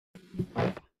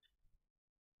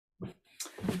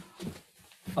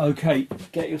Okay,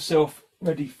 get yourself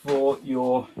ready for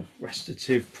your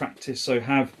restorative practice. So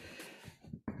have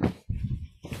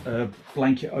a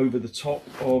blanket over the top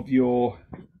of your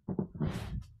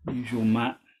usual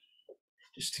mat,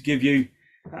 just to give you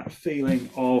that feeling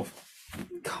of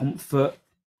comfort,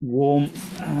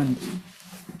 warmth, and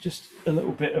just a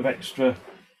little bit of extra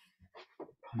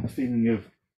kind of feeling of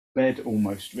bed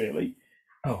almost, really.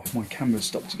 Oh, my camera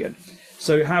stopped again.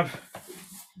 So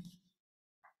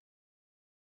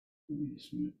let me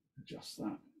just adjust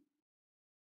that.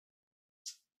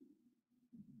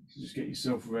 So just get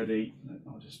yourself ready.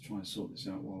 I'll just try and sort this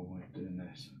out while we're doing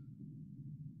this.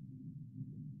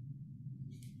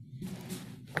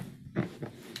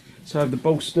 So have the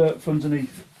bolster for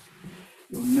underneath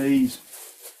your knees.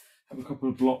 Have a couple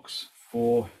of blocks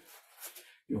for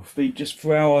your feet, just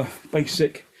for our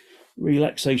basic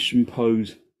relaxation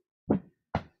pose.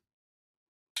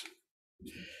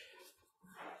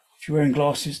 If you're wearing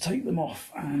glasses, take them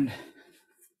off and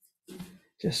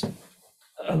just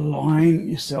align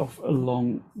yourself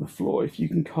along the floor. If you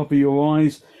can cover your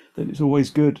eyes, then it's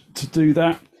always good to do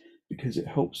that because it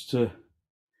helps to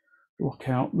block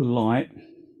out the light.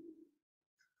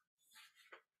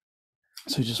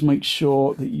 So just make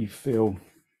sure that you feel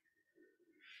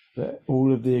that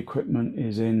all of the equipment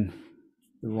is in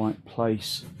the right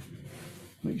place.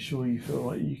 Make sure you feel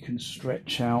like you can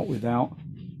stretch out without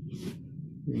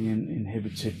being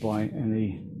inhibited by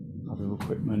any other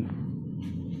equipment.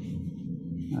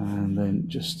 And then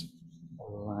just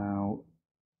allow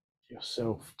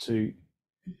yourself to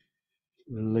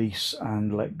release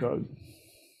and let go.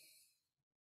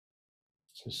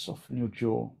 So soften your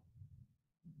jaw,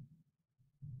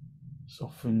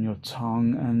 soften your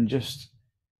tongue, and just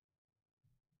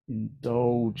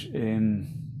indulge in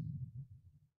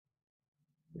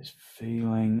this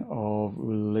feeling of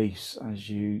release as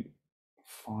you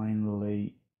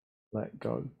finally let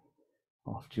go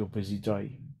after your busy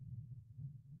day.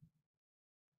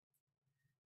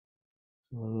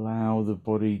 Allow the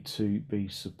body to be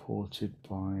supported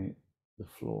by the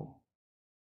floor,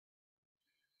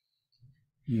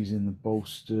 using the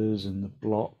bolsters and the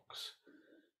blocks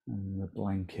and the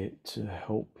blanket to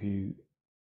help you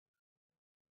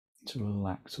to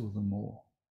relax all the more.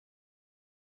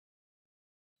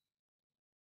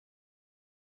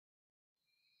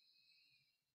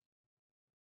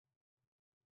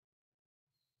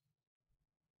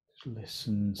 Just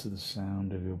listen to the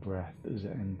sound of your breath as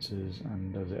it enters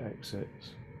and as it exits.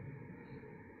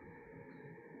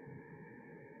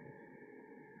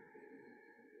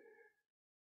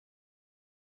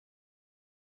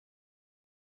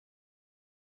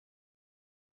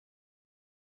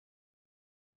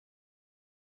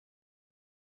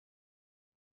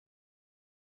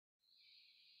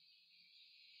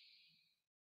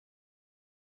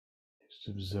 Just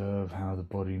observe how the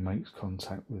body makes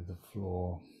contact with the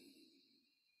floor.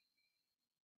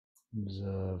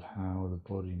 Observe how the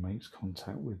body makes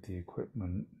contact with the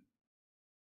equipment.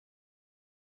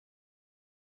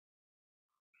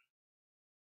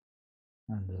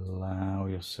 And allow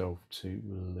yourself to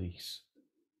release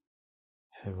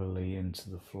heavily into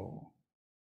the floor.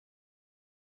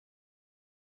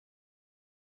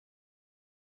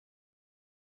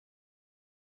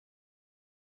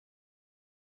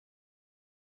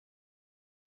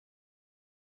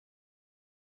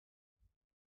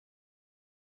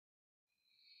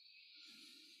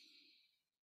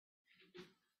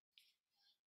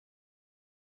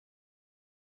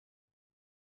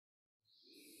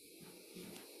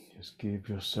 Just give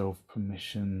yourself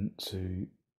permission to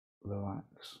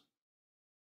relax.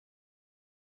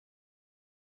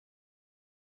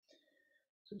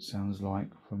 So it sounds like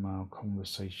from our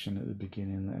conversation at the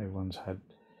beginning that everyone's had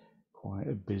quite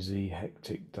a busy,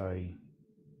 hectic day.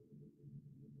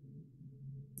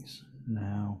 So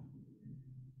now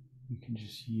we can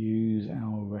just use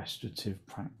our restorative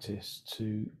practice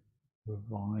to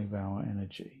revive our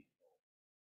energy.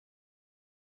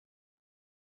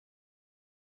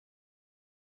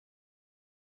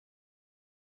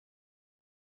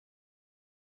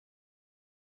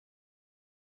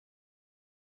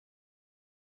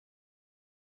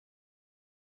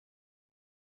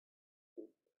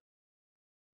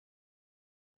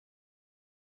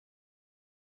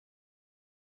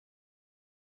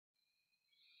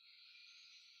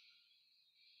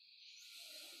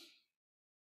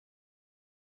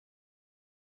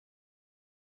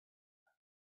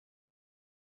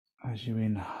 As you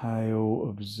inhale,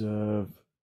 observe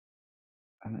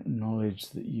and acknowledge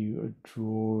that you are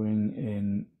drawing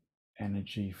in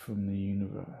energy from the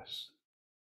universe,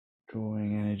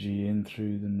 drawing energy in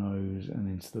through the nose and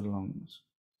into the lungs.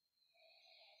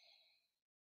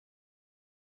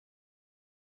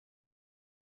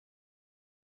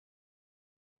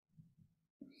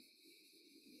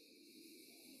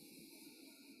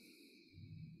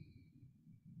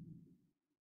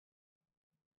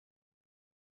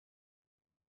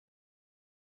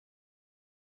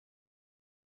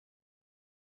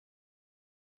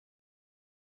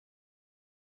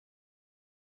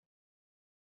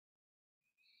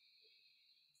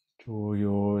 Draw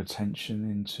your attention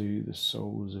into the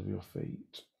soles of your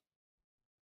feet.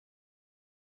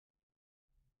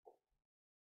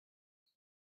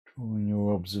 Drawing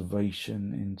your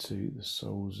observation into the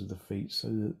soles of the feet so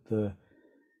that the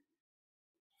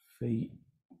feet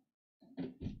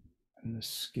and the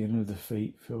skin of the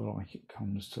feet feel like it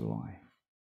comes to life.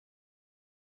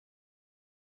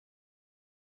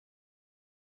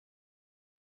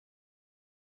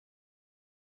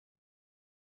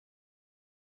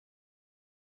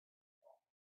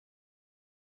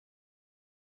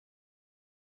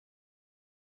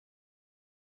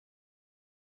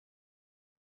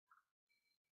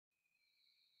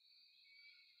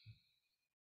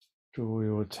 Draw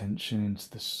your attention into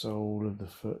the sole of the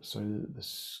foot so that the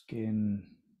skin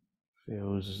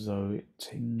feels as though it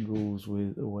tingles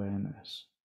with awareness.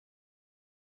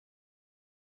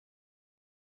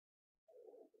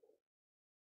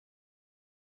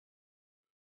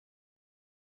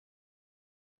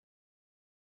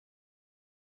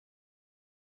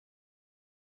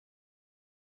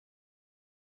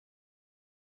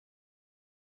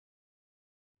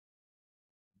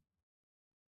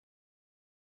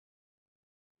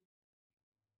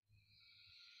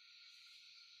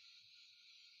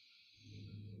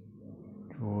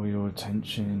 Draw your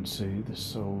attention into the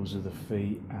soles of the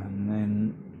feet and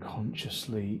then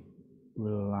consciously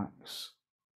relax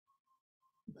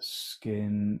the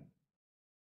skin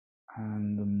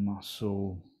and the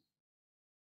muscle,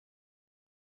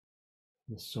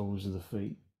 the soles of the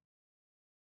feet.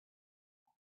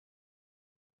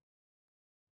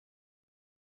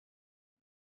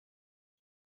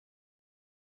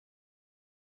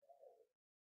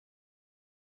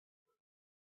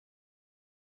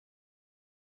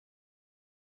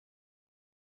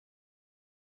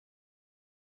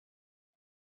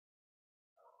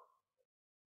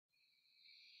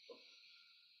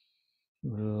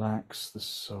 Relax the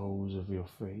soles of your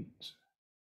feet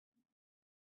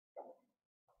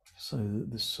so that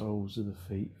the soles of the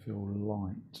feet feel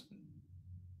light.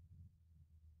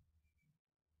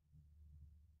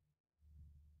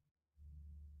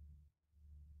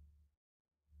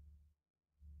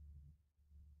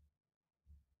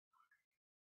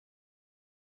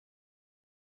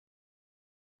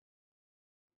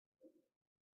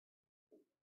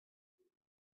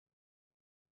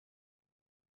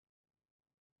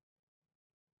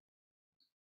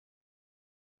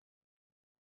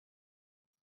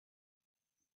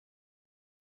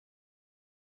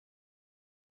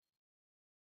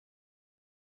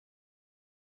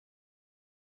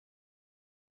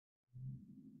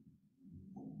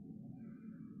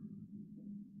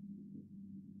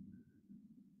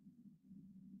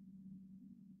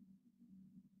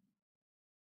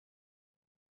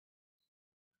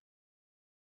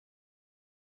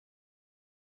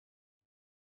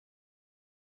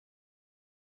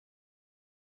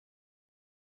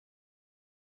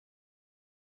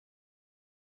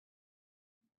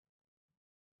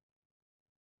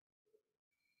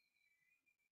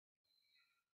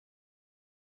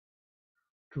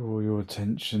 Draw your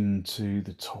attention to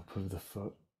the top of the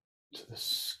foot, to the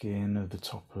skin of the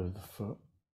top of the foot.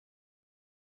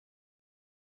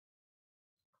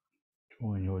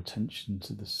 Drawing your attention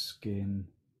to the skin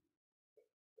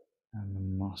and the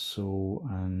muscle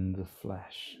and the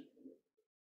flesh.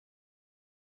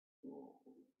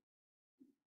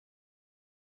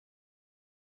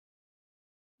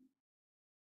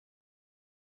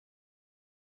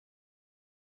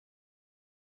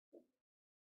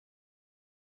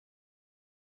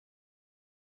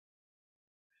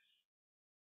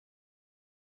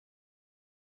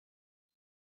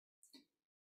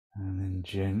 And then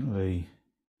gently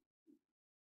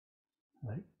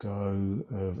let go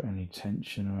of any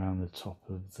tension around the top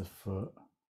of the foot.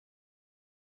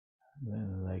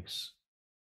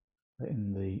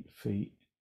 Letting the feet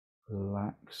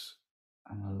relax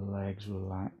and the legs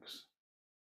relax.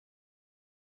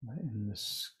 Letting the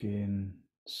skin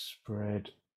spread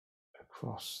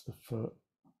across the foot.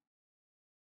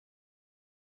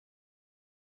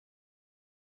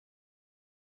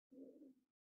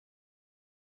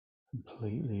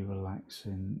 Completely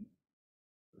relaxing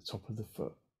the top of the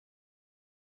foot.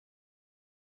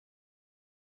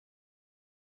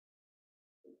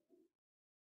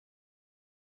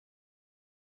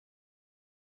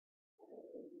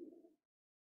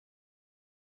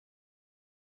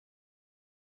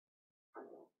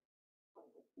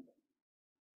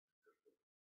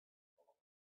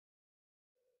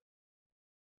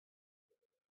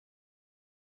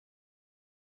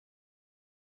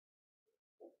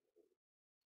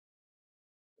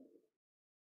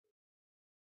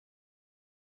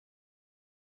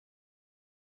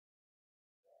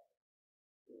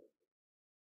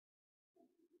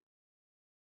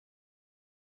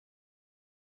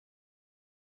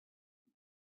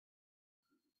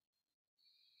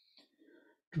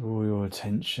 Draw your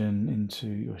attention into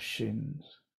your shins.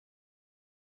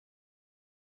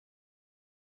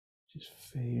 Just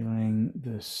feeling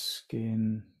the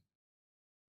skin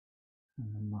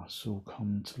and the muscle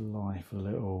come to life a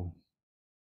little.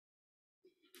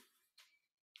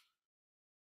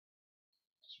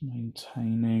 Just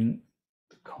maintaining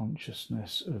the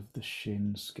consciousness of the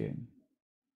shin skin.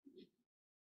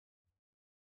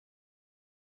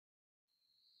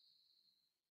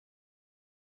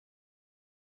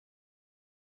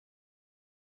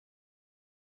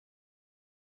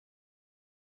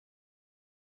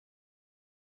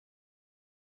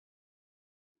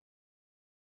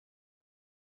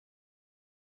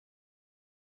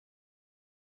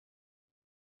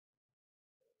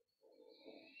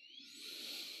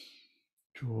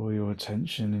 Draw your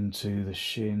attention into the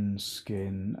shin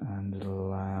skin and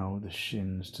allow the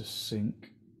shins to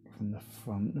sink from the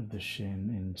front of the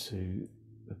shin into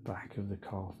the back of the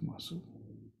calf muscle.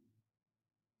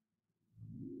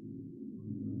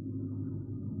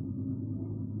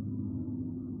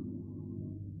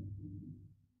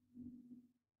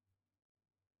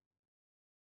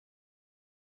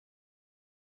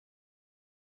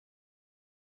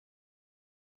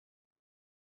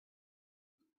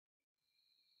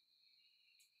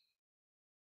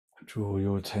 Draw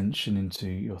your attention into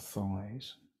your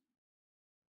thighs.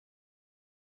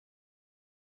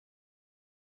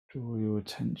 Draw your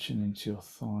attention into your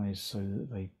thighs so that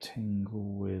they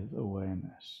tingle with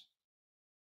awareness.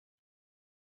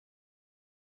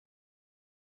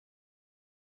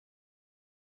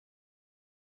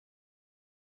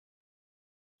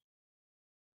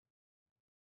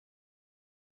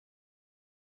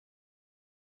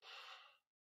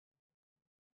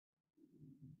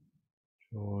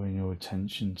 Drawing your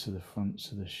attention to the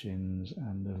fronts of the shins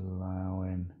and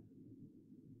allowing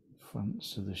the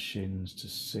fronts of the shins to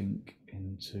sink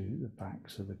into the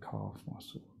backs of the calf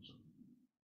muscles.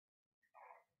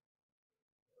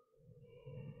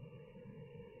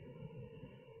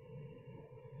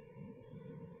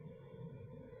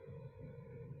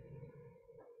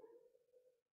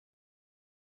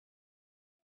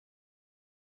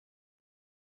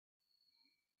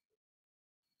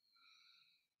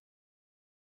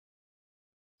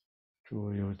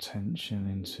 Draw your attention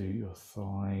into your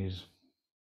thighs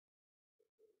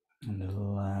and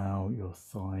allow your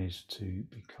thighs to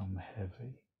become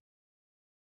heavy.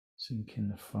 Sinking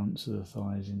the fronts of the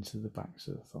thighs into the backs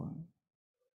of the thighs.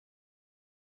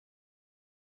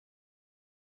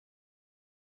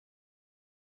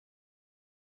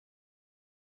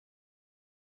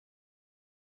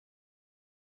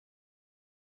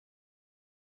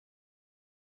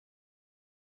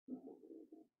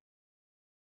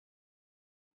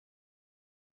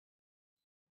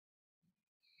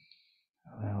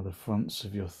 Allow the fronts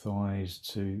of your thighs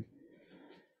to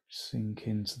sink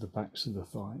into the backs of the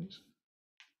thighs.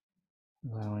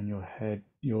 Allowing your head,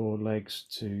 your legs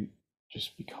to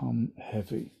just become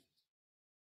heavy,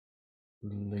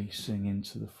 releasing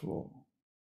into the floor.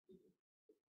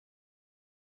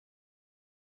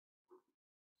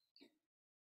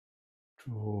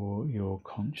 Draw your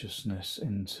consciousness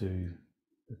into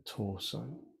the torso,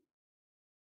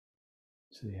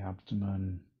 to the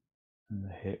abdomen and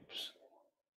the hips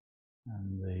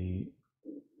and the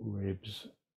ribs.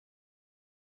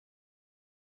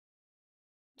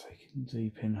 Taking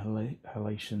deep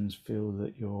inhalations, feel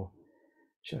that your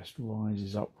chest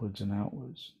rises upwards and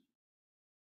outwards.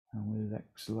 And with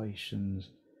exhalations,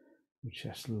 your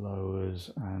chest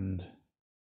lowers and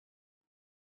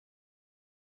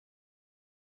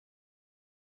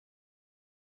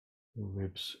the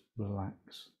ribs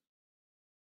relax.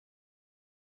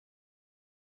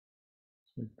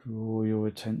 So draw your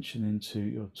attention into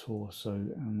your torso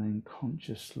and then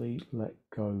consciously let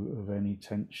go of any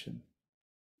tension.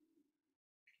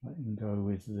 Letting go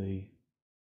with the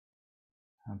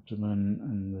abdomen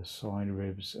and the side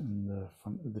ribs and the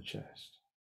front of the chest.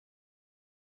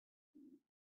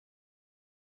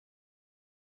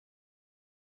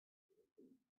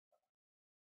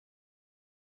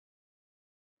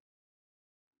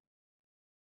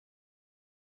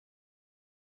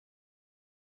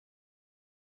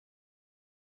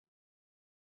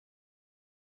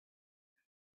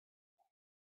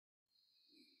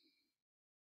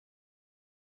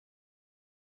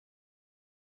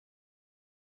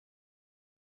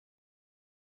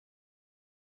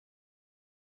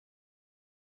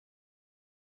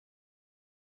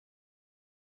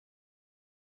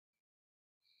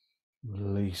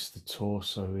 Release the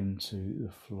torso into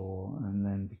the floor and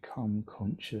then become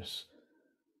conscious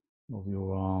of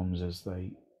your arms as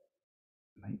they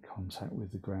make contact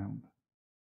with the ground.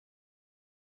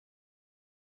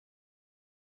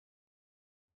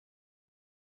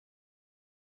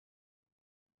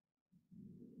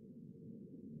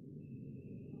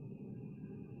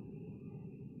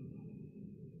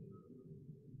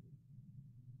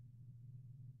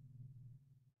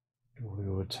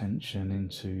 attention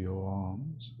into your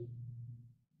arms,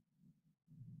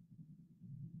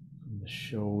 from the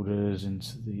shoulders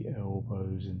into the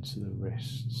elbows, into the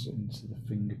wrists, into the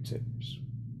fingertips.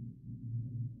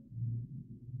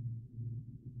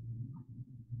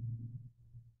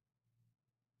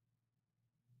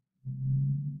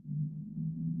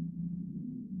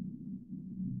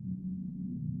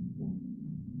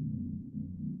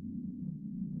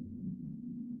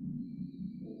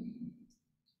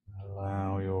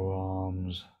 Allow your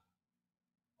arms,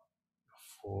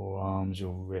 forearms,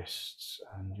 your wrists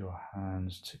and your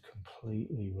hands to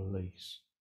completely release,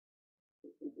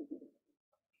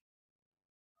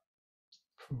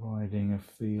 providing a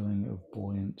feeling of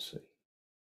buoyancy.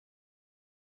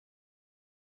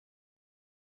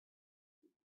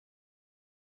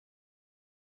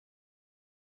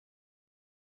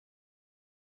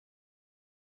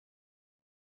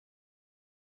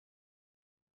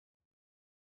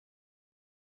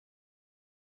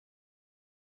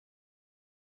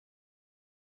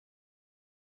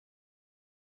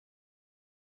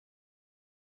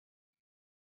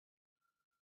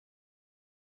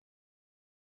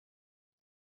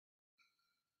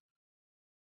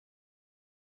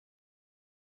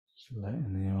 Just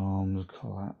letting the arms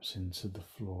collapse into the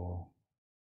floor.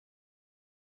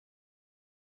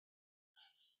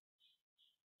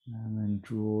 And then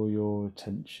draw your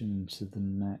attention into the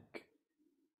neck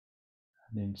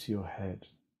and into your head,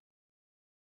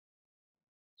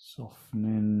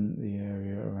 softening the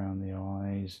area around the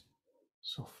eyes,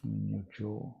 softening your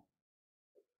jaw.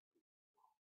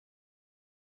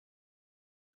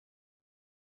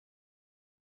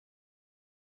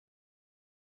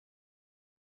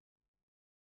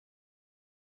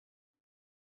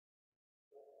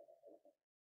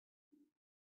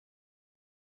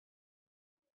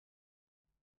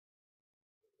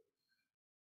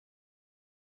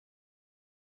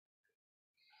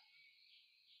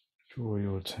 Draw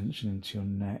your attention into your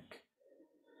neck,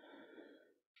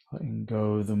 letting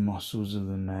go of the muscles of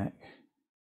the neck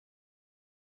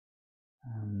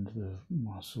and the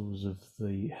muscles of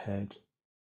the head,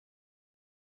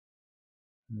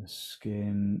 and the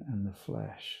skin and the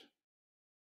flesh.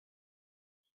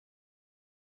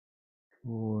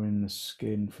 Drawing the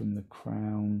skin from the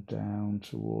crown down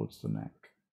towards the neck.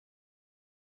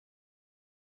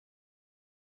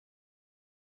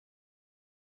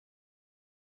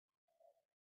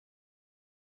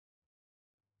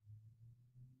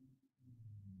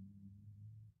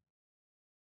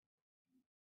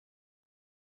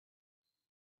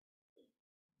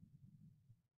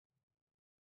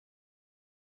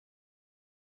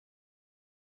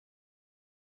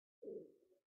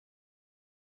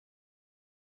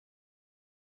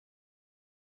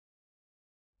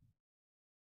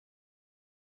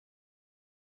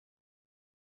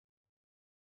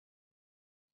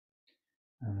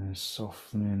 And then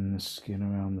softening the skin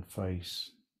around the face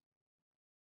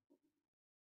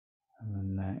and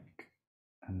the neck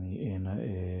and the inner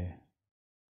ear.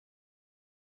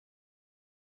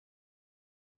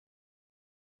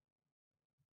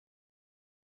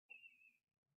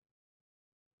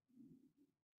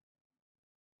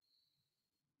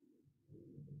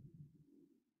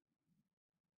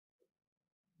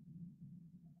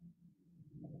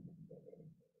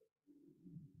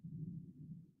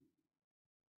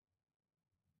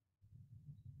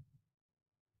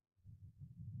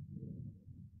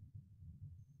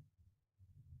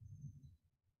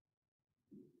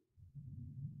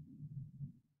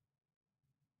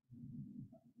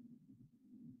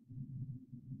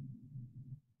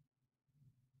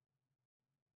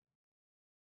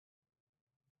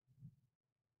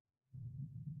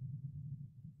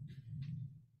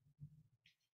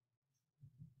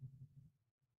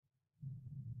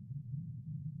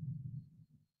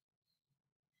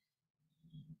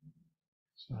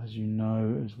 So as you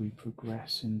know, as we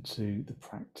progress into the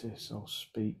practice, I'll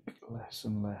speak less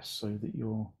and less so that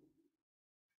you're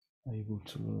able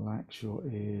to relax your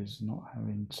ears, not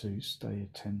having to stay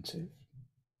attentive.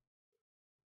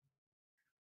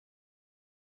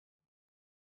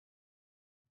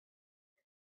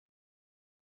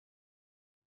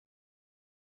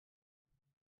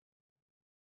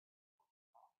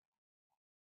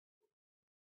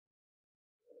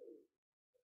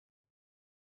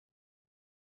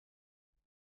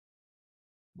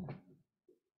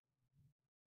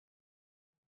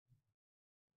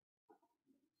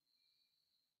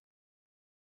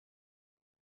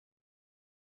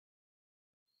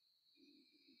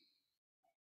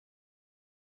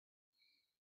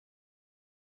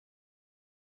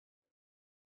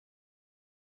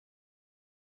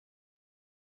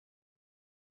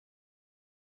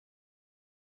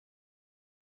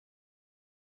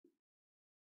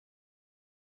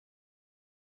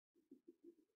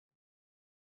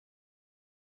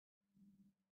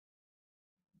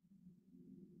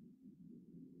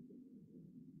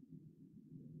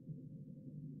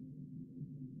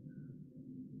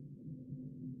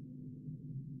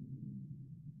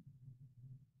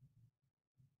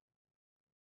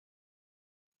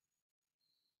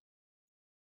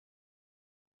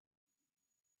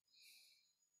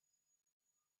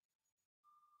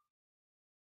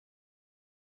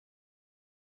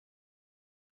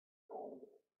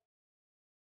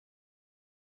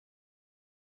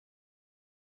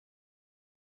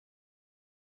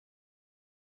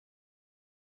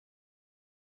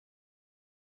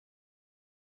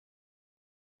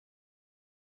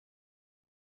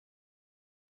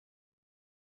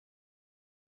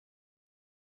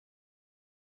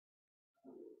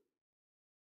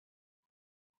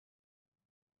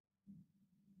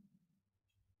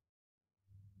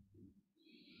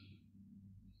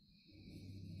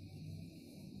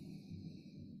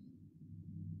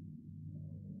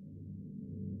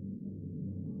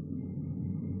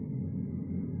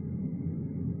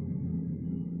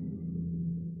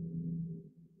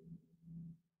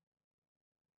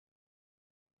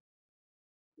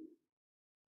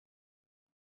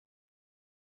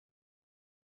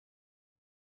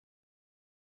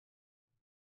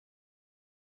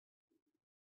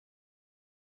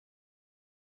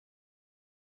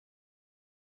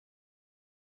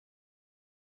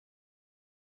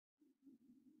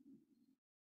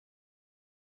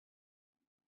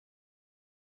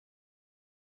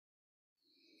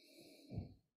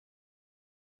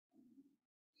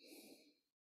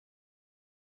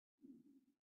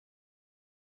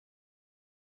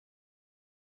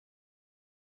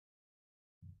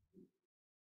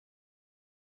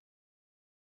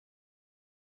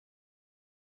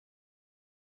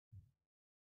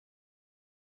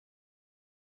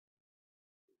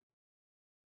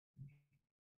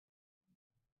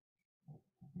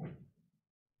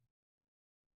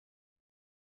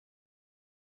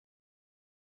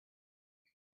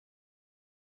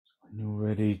 When you're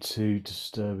ready to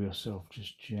disturb yourself,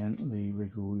 just gently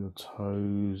wriggle your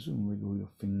toes and wriggle your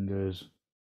fingers.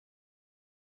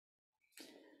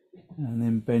 And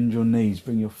then bend your knees,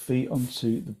 bring your feet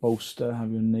onto the bolster,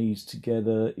 have your knees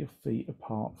together, your feet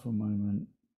apart for a moment.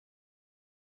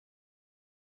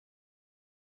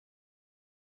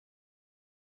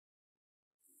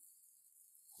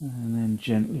 And then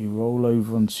gently roll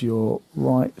over onto your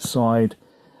right side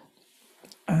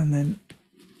and then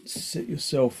sit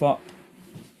yourself up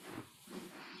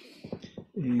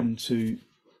into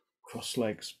cross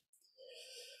legs.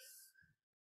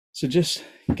 So just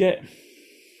get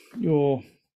your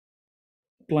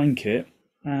blanket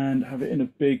and have it in a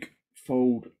big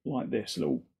fold like this, a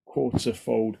little quarter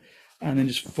fold, and then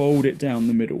just fold it down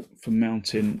the middle for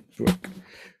mountain brook.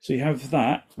 So you have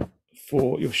that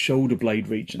for your shoulder blade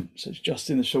region. So it's just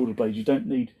in the shoulder blade. You don't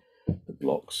need the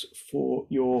blocks for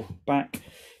your back.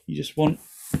 You just want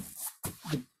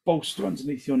the bolster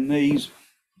underneath your knees,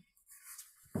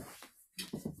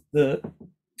 the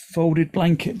folded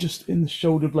blanket just in the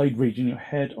shoulder blade region, your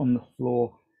head on the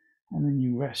floor, and then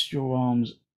you rest your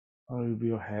arms over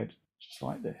your head just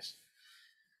like this.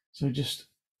 So just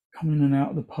come in and out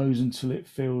of the pose until it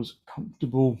feels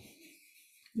comfortable.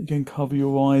 Again, cover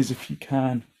your eyes if you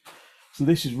can. So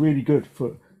this is really good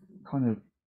for kind of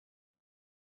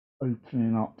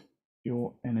opening up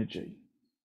your energy.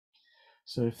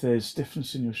 So if there's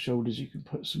stiffness in your shoulders, you can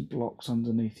put some blocks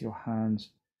underneath your hands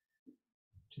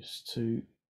just to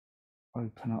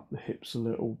open up the hips a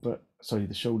little,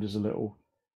 the shoulders a little.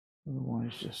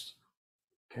 Otherwise, just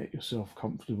get yourself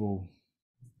comfortable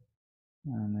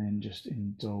and then just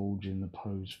indulge in the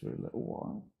pose for a little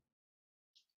while.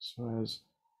 So as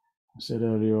I said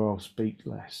earlier, I'll speak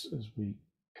less as we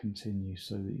continue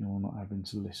so that you're not having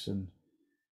to listen.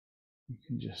 You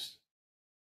can just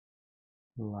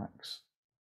relax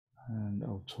and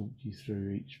I'll talk you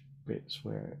through each bits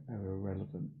wherever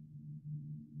relevant.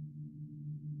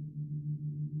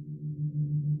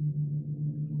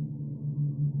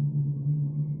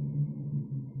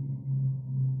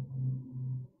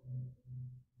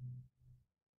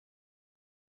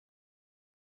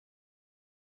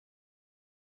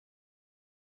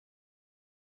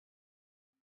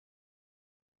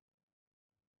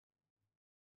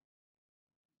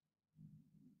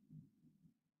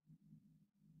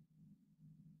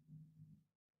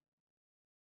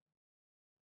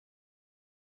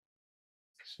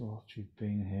 So after you've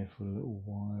been here for a little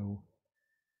while,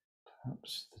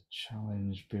 perhaps the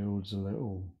challenge builds a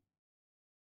little.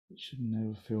 It should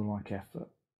never feel like effort.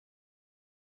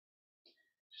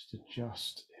 Just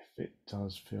adjust if it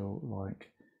does feel like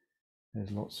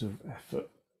there's lots of effort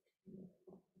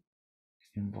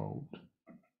involved.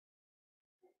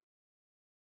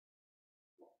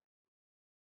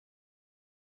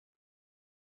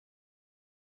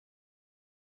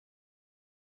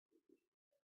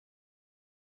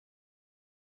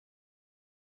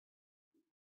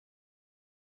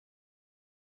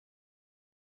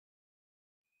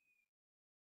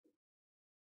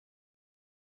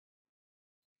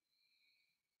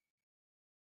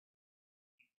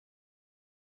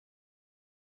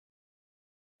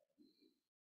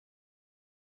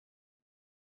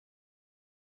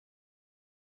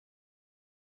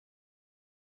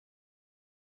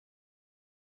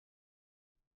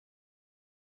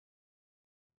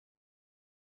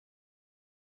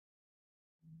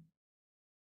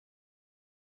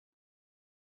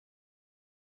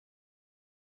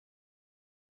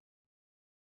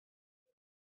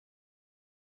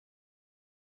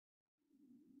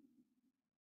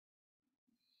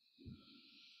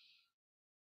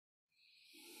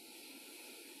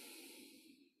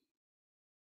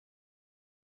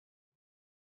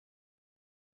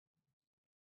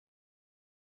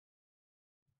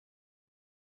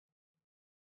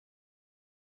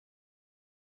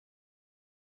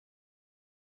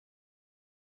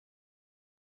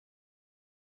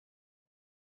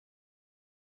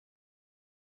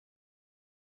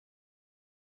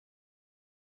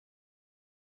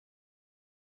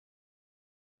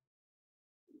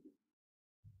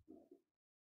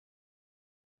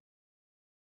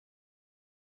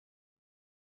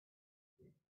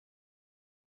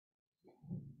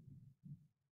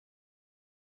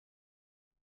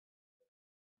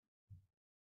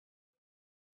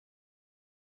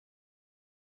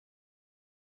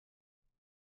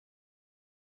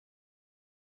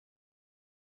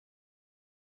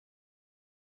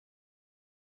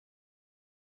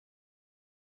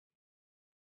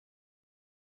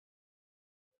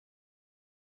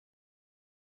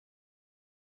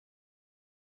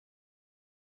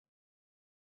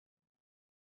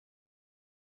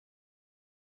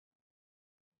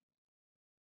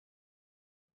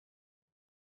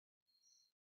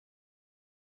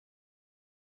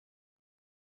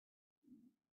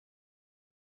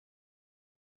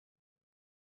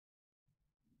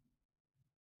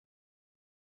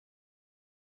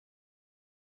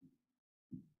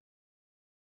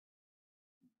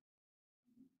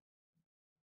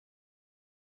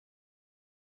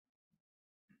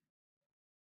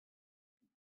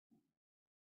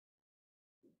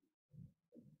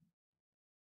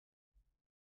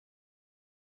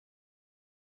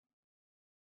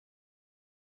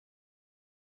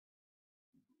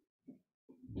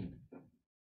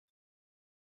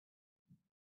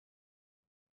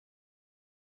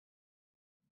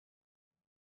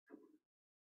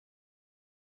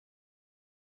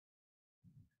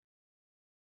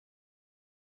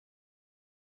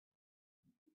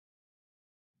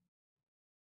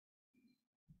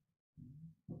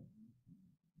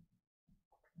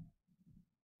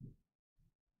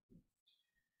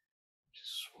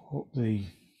 support the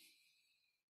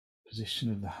position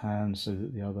of the hand so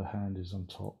that the other hand is on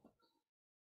top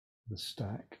of the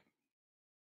stack.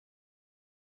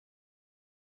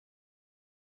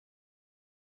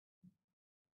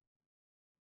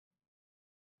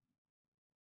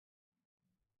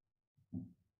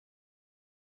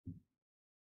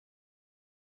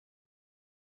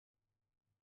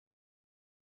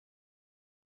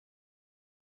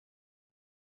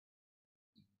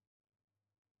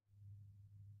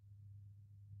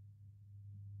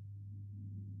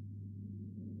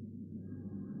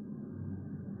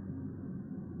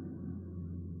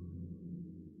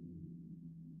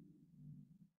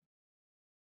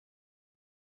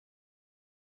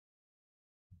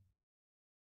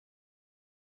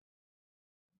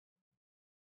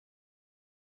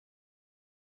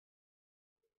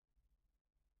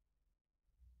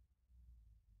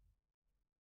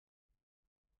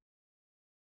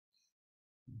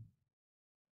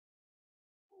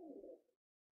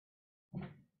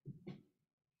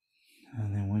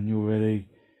 And then when you're ready,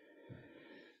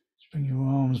 just bring your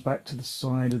arms back to the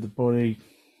side of the body.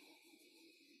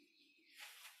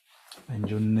 Bend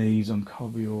your knees,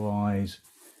 uncover your eyes,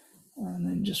 and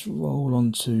then just roll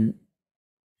onto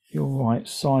your right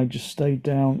side. Just stay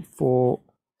down for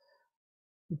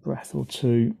a breath or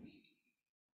two.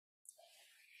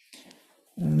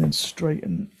 And then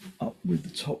straighten up with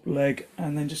the top leg,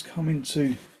 and then just come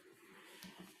into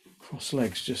cross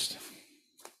legs. Just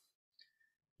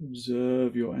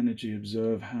observe your energy,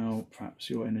 observe how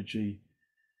perhaps your energy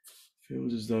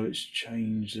feels as though it's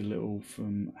changed a little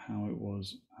from how it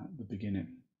was at the beginning.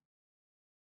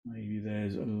 Maybe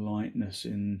there's a lightness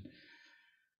in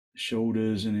the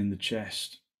shoulders and in the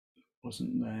chest that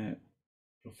wasn't there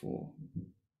before.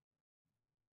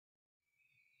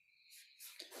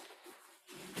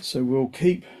 So we'll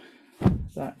keep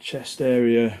that chest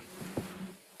area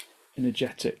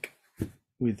energetic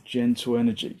with gentle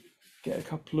energy. Get a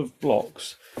couple of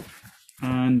blocks,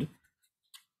 and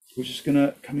we're just going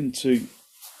to come into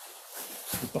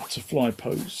the butterfly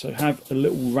pose. So have a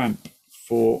little ramp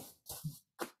for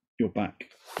your back,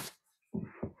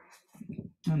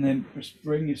 and then just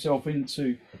bring yourself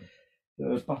into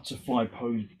the butterfly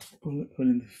pose,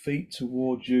 pulling the feet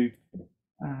towards you,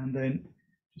 and then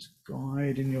just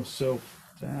guiding yourself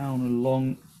down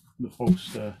along the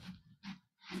bolster.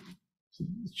 So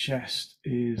the chest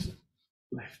is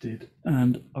lifted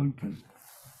and open.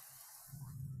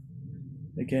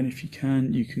 Again, if you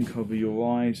can cover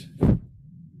your eyes.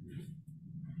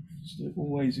 It's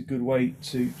always a good way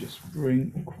to just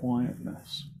bring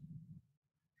quietness.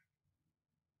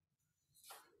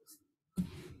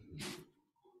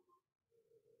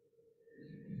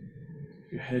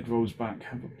 If your head rolls back,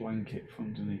 have a blanket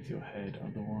underneath your head.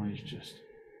 Otherwise, just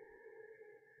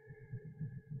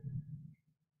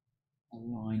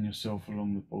align yourself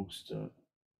along the bolster.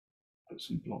 Put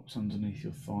some blocks underneath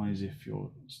your thighs if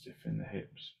you're stiff in the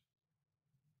hips.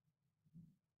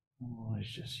 Otherwise,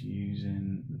 just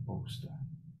using the bolster.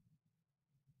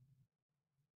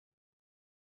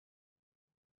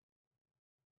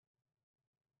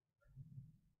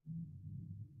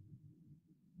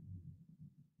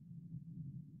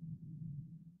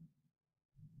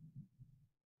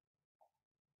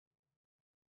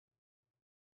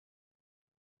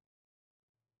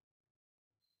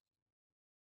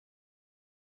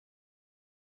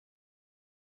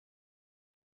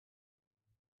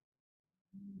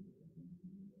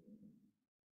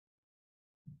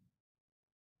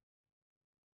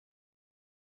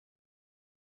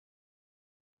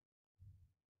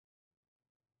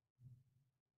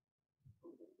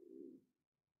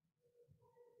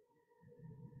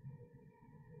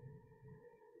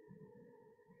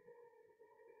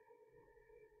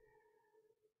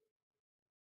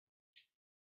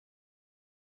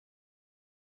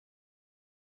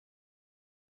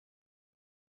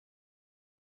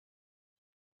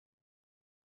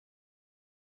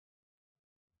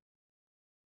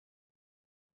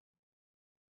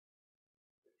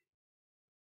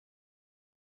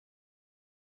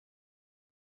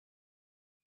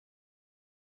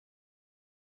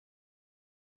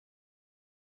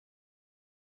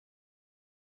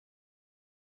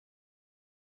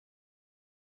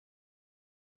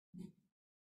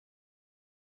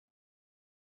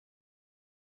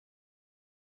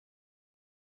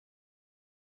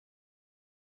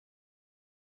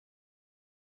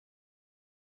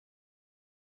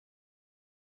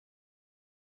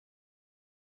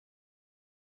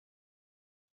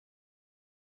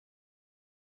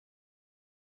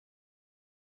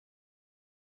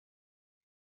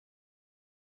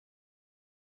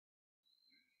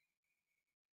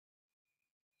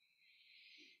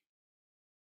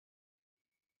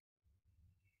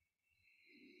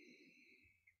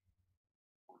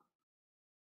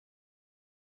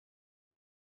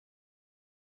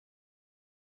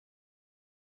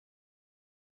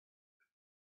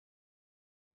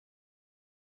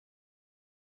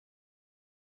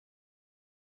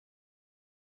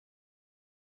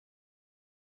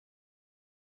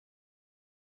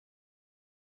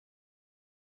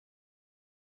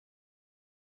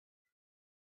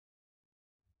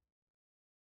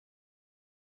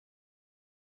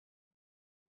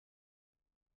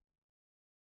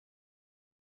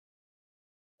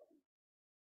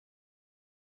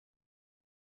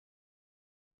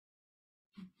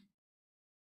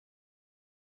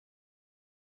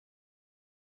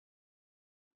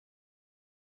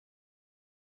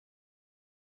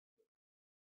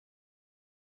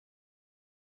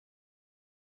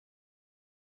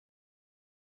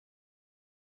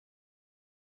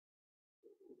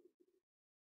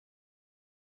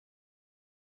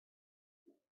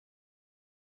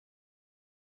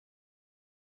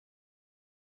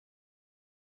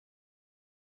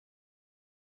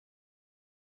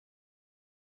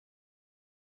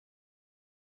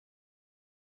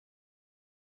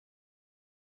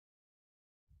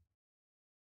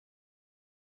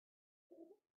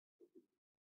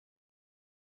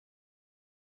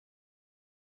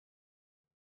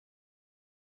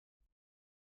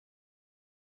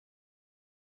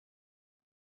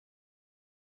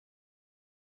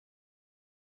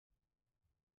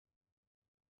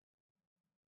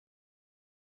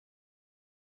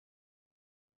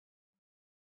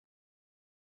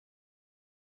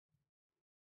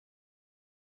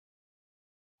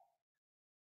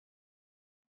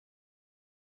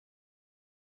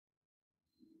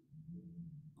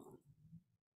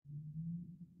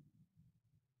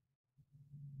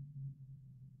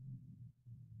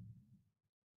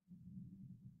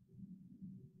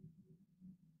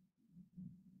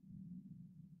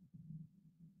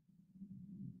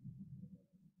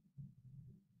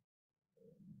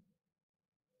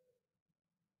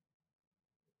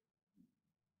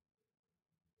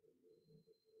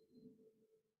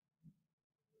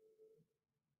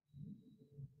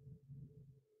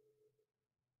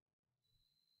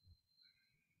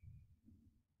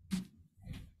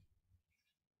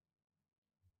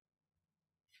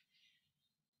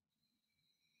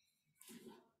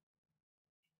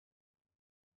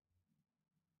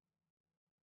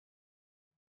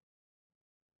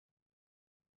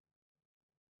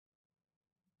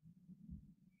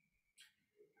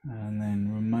 And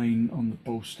then remain on the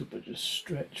bolster, but just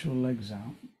stretch your legs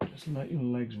out. Just let your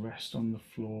legs rest on the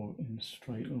floor in a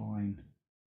straight line.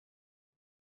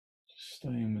 Just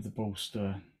staying with the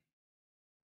bolster.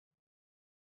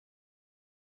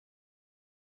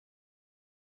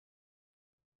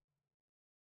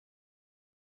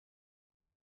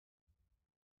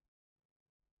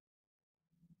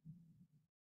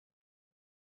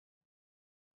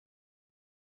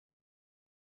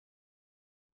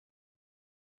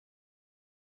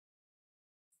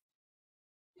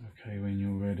 Okay, when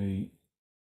you're ready,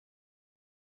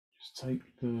 just take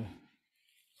the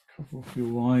cover off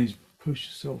your eyes, push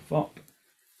yourself up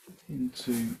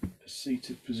into a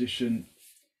seated position,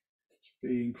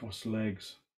 being cross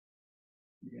legs.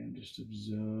 Again, just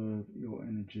observe your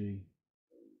energy,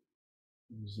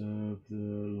 observe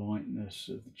the lightness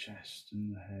of the chest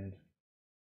and the head.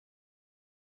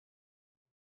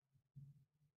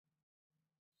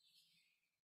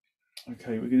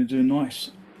 Okay, we're going to do a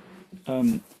nice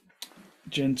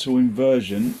gentle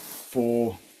inversion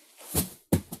for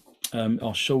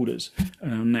our shoulders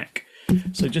and our neck.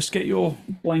 So just get your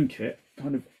blanket,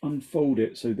 kind of unfold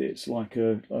it so that it's like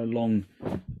a long,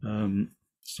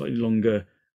 slightly longer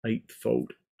eighth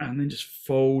fold, and then just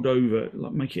fold over,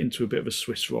 like make it into a bit of a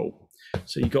Swiss roll.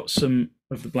 So you've got some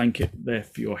of the blanket there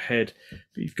for your head,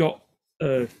 but you've got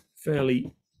a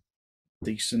fairly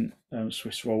decent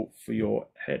Swiss roll for your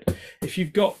head. If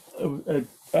you've got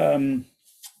an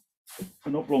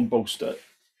oblong bolster,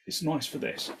 it's nice for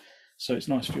this. So it's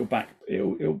nice for your back.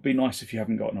 It'll be nice if you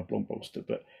haven't got an oblong bolster,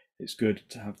 but it's good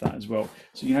to have that as well.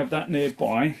 So you have that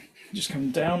nearby. Just come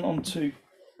down onto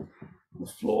the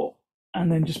floor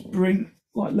and then just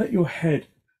let your head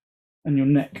and your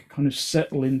neck kind of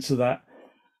settle into that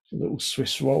little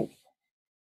Swiss roll.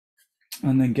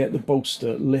 And then get the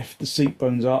bolster, lift the seat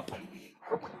bones up,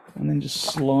 and then just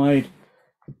slide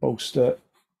the bolster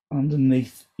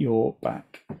underneath your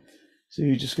back. So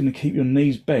you're just going to keep your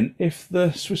knees bent. If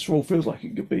the Swiss roll feels like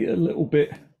it could be a little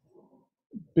bit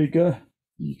bigger,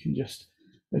 you can just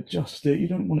adjust it. You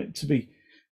don't want it to be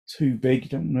too big. You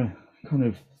don't want to kind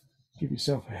of give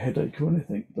yourself a headache or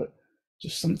anything, but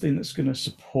just something that's going to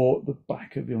support the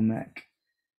back of your neck.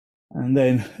 And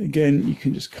then again, you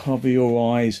can just cover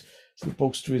your eyes. So the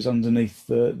bolster is underneath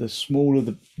the smaller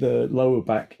the lower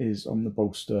back is on the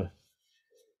bolster.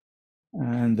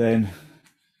 And then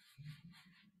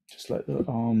just let the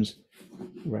arms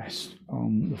rest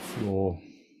on the floor.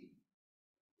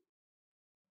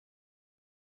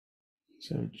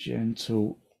 So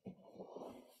gentle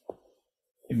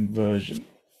inversion,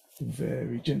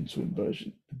 very gentle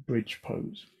inversion, the bridge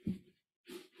pose.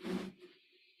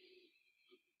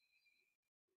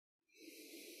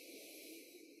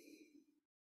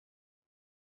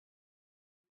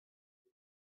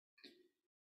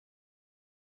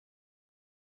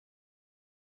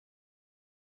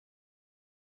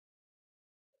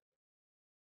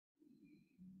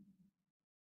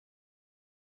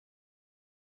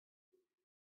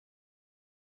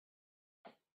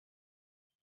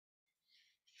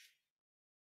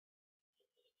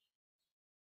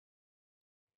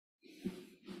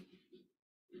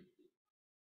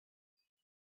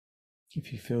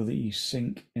 If you feel that you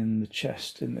sink in the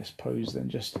chest in this pose, then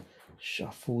just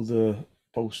shuffle the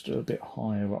bolster a bit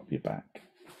higher up your back.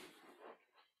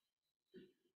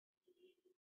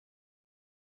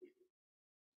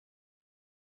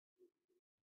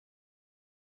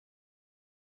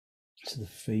 So the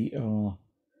feet are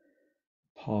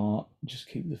apart, just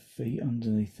keep the feet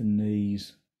underneath the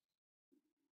knees.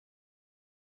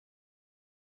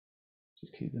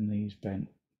 Just keep the knees bent.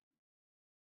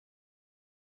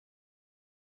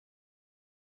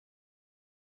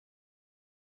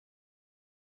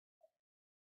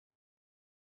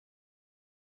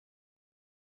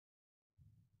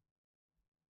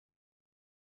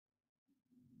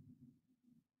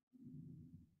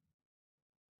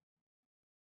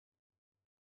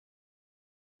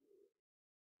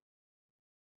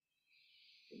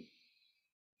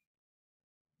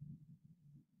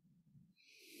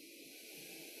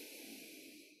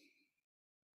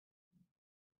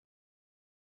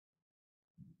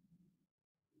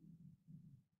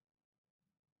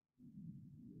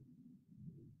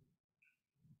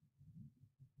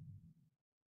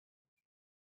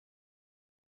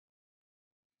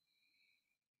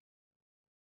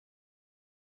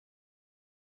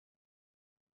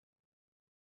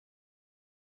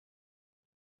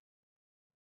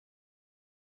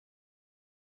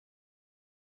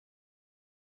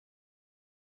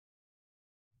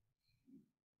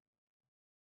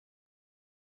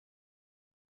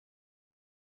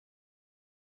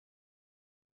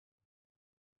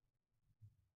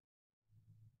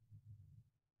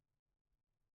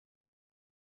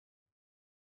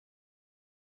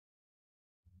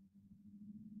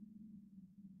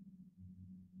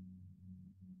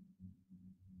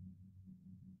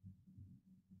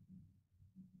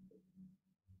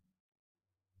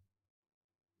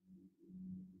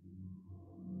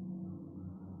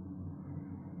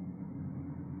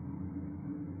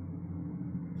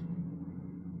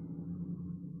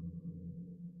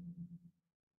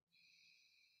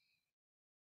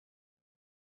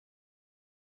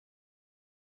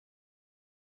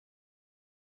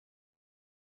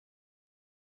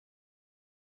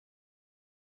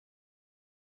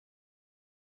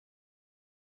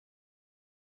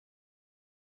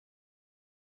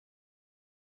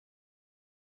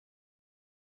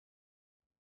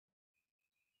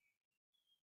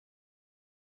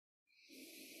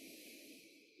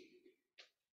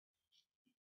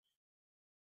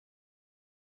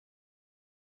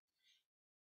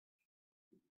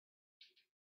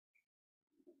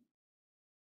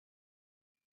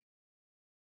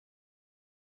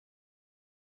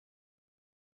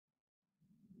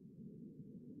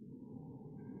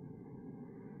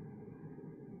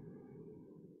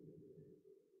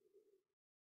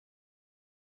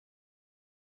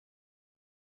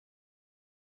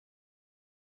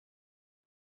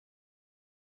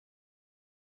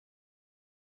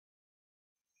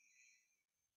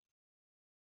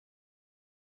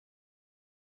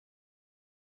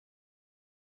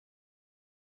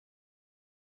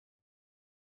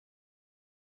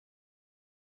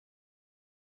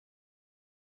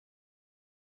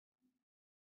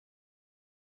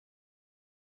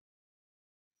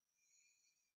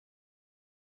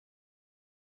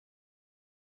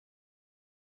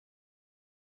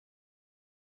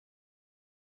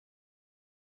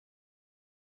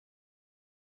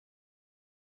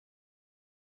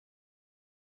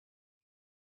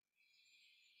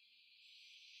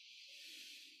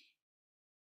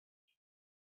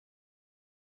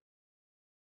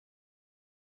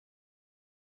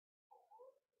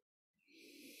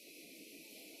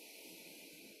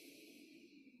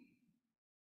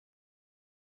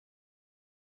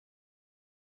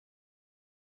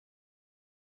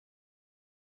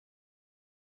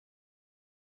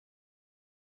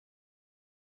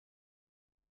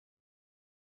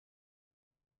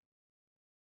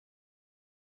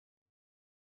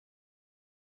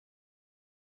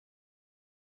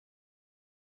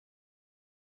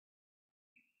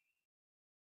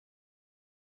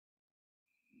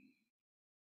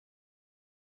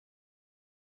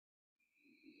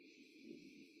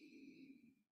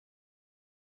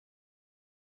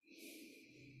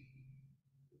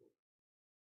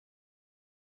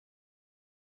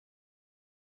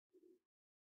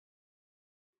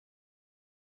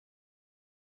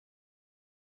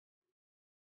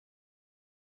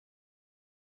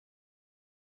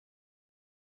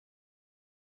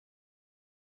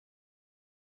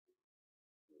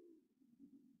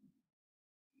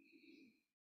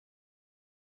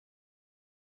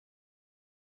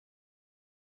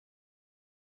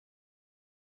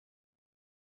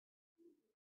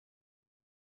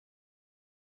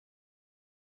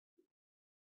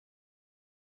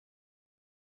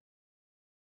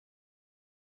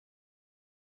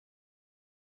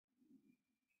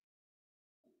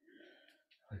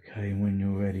 Okay, and when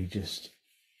you're ready, just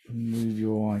move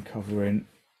your eye cover in.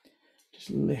 Just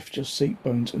lift your seat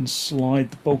bones and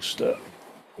slide the bolster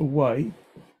away,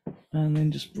 and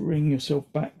then just bring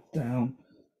yourself back down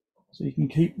so you can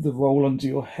keep the roll under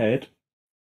your head.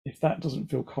 If that doesn't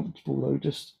feel comfortable though,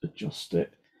 just adjust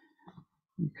it.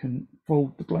 You can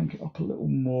fold the blanket up a little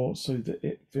more so that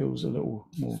it feels a little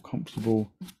more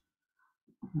comfortable.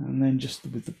 And then just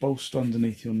with the bolster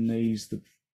underneath your knees, the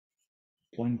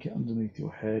blanket underneath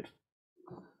your head,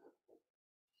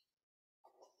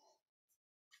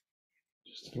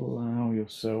 just allow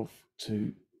yourself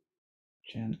to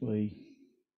gently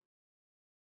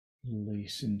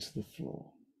release into the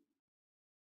floor.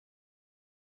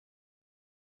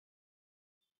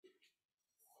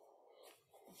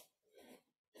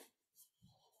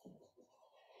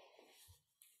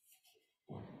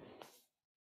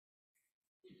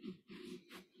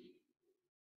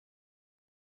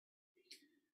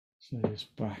 So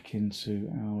just back into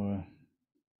our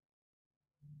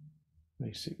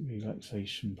basic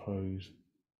relaxation pose.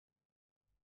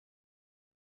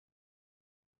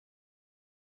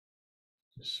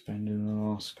 Just spending the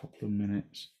last couple of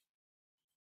minutes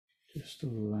just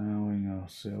allowing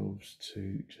ourselves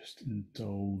to just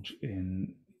indulge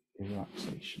in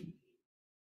relaxation.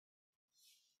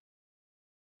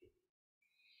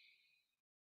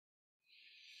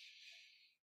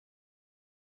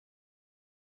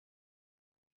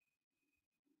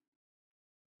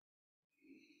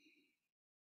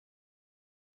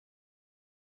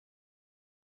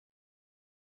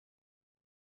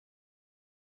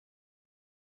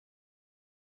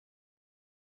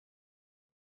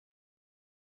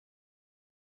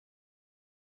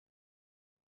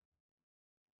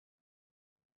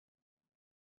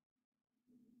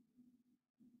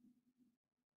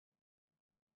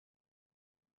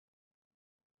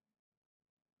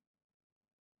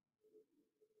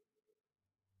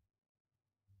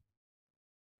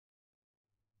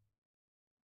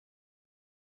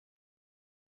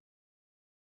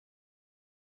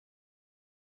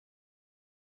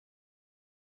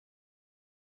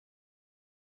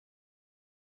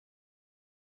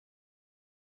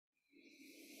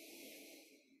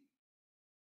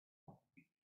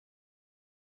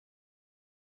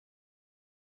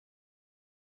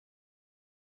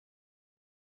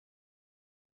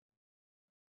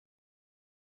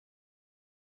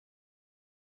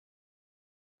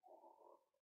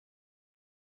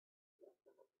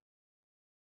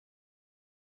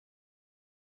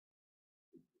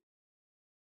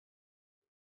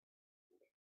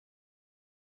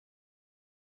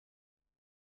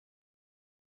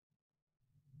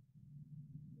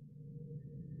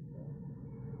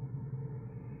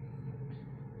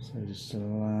 So just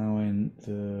allowing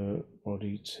the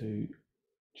body to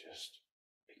just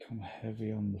become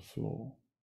heavy on the floor.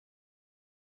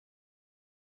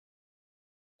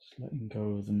 Just letting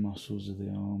go of the muscles of the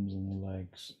arms and the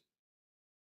legs.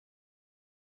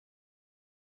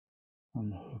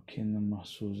 Unhooking the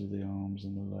muscles of the arms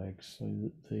and the legs so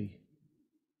that the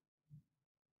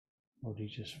body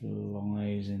just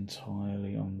relies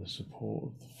entirely on the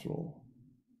support of the floor.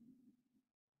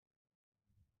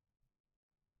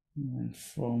 And then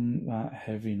from that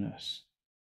heaviness,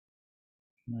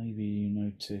 maybe you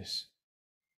notice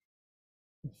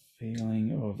the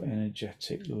feeling of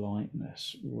energetic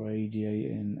lightness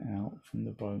radiating out from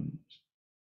the bones.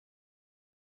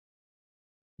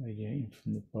 Radiating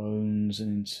from the bones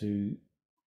and into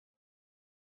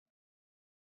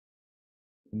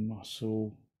the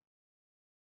muscle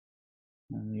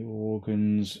and the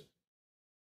organs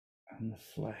and the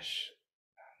flesh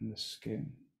and the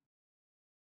skin.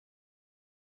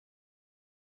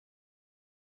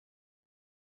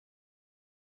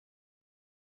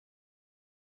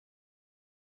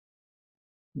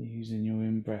 Using your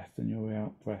in-breath and your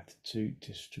out-breath to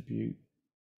distribute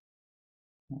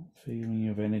that feeling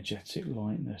of energetic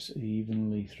lightness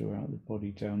evenly throughout the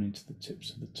body, down into the tips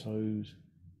of the toes,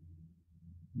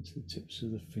 into the tips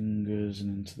of the fingers,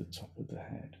 and into the top of the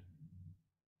head.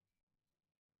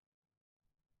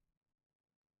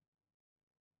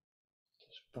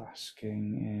 Just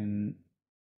basking in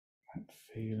that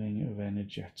feeling of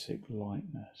energetic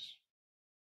lightness.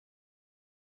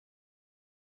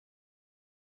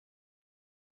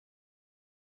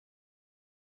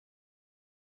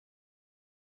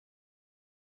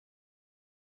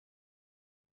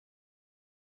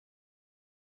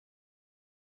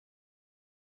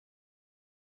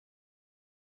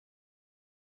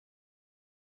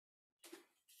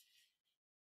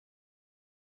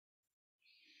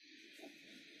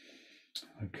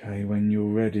 Okay, when you're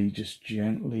ready, just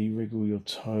gently wriggle your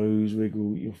toes,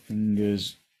 wriggle your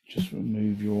fingers, just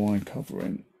remove your eye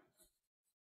covering.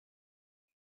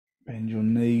 Bend your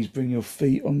knees, bring your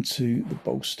feet onto the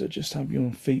bolster, just have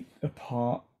your feet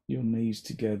apart, your knees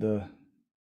together.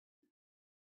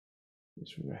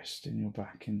 Just resting your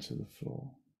back into the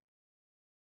floor.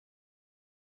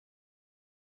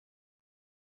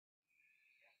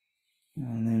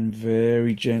 And then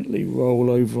very gently roll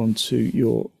over onto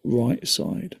your right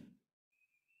side.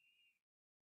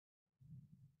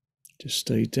 Just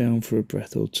stay down for a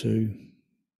breath or two.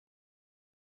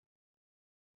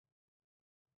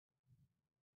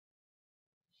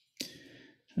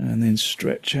 And then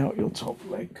stretch out your top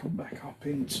leg, come back up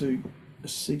into a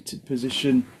seated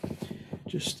position.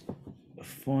 Just a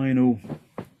final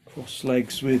cross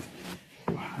legs with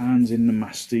your hands in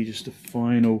Namaste, just a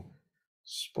final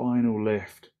spinal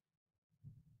lift.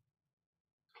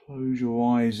 Close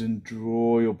your eyes and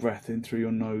draw your breath in through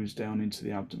your nose down into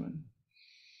the abdomen.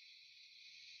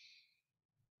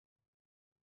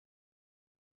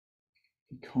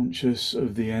 Be conscious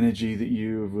of the energy that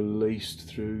you have released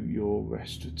through your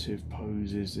restorative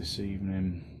poses this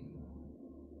evening.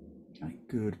 A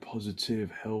good,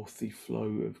 positive, healthy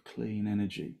flow of clean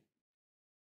energy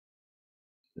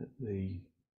that the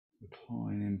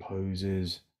reclining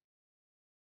poses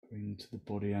bring to the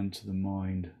body and to the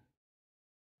mind.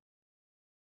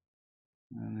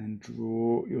 And then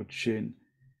draw your chin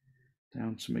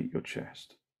down to meet your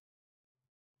chest.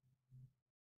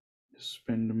 Just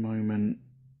spend a moment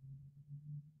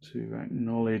to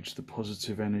acknowledge the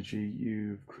positive energy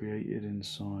you've created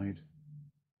inside.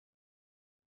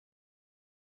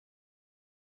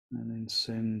 And then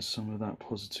send some of that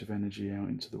positive energy out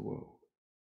into the world.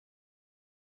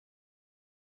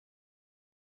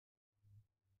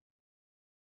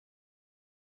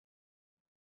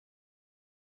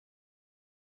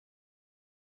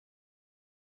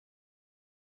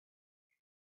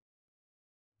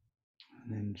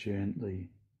 And then gently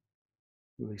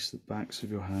release the backs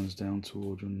of your hands down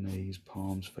toward your knees,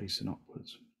 palms facing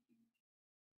upwards.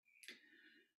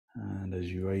 And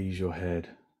as you raise your head,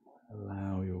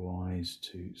 allow your eyes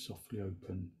to softly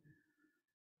open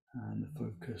and the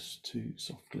focus to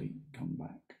softly come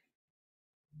back.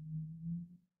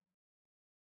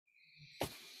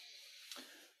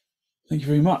 Thank you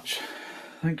very much.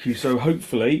 Thank you. So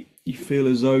hopefully you feel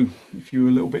as though if you were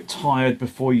a little bit tired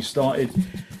before you started,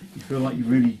 you feel like you've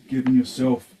really given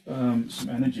yourself some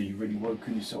energy, you've really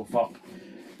woken yourself up,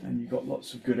 and you've got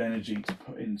lots of good energy to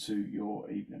put into your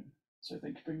evening. So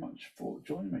thank you very much for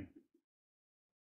joining me.